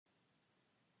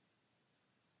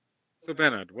So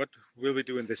Bernard, what will we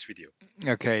do in this video?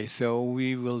 Okay, so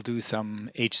we will do some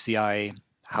HCI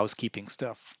housekeeping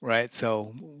stuff, right?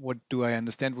 So what do I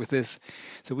understand with this?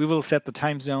 So we will set the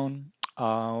time zone.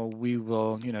 We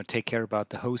will, take care about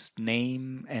the host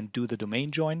name and do the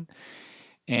domain join.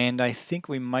 And I think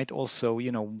we might also,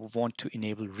 want to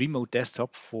enable remote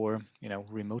desktop for,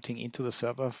 remoting into the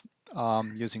server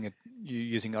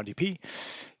using RDP.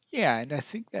 Yeah, and I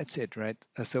think that's it, right?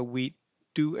 So we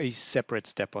do a separate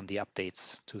step on the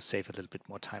updates to save a little bit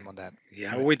more time on that,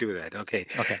 Yeah, right? we do that. Okay.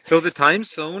 Okay. So the time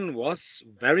zone was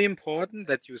very important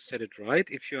that you said it right.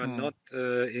 If you are Mm, not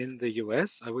in the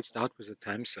US, I would start with the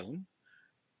time zone.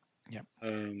 yeah.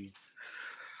 Um,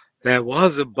 there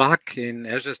was a bug in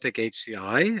Azure Stack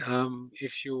HCI.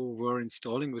 If you were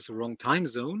installing with the wrong time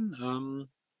zone,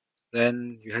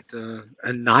 then you had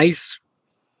a nice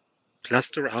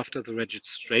cluster after the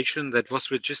registration that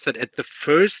was registered at the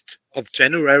 1st of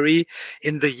January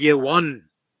in the year one.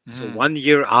 So Mm. 1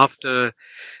 year after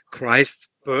Christ's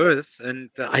birth, and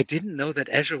I didn't know that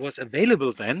Azure was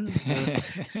available then.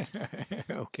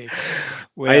 Okay.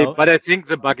 I Well, but I think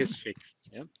the bug is fixed.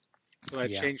 Yeah. So I yeah.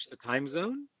 changed the time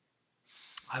zone.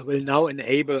 I will now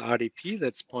enable RDP.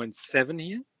 That's point 7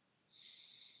 here.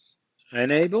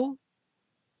 Enable,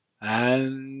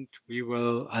 and we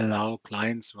will allow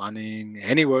clients running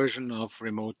any version of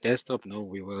remote desktop. No,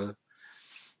 we will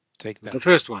Take do the them.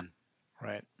 first one.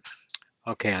 Right.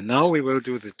 Okay, and now we will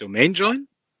do the domain join.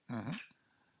 Hmm.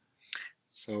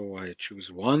 So I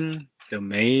choose one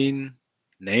domain,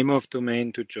 name of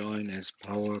domain to join as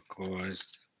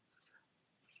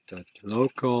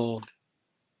powercourse.local.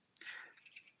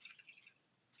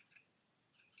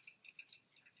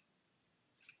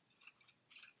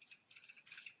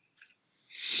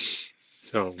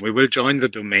 So we will join the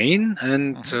domain,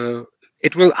 and Hmm.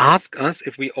 it will ask us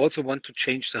if we also want to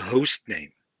change the host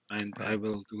name. And I Right.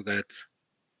 will do that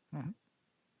Hmm.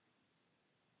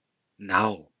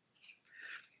 now.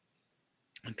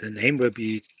 And the name will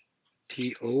be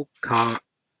TOKRR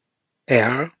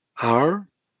and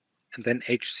then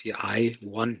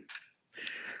HCI1.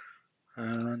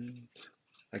 And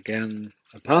again,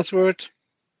 a password.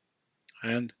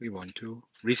 And we want to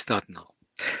restart now.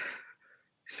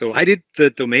 So I did the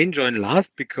domain join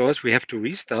last because we have to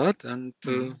restart, and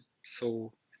Mm.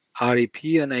 so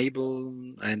REP enable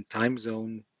and time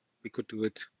zone, we could do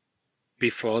it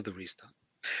before the restart.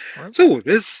 Right. So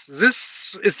this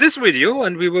is this video,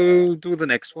 and we will do the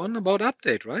next one about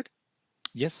update, right?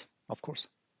 Yes, of course.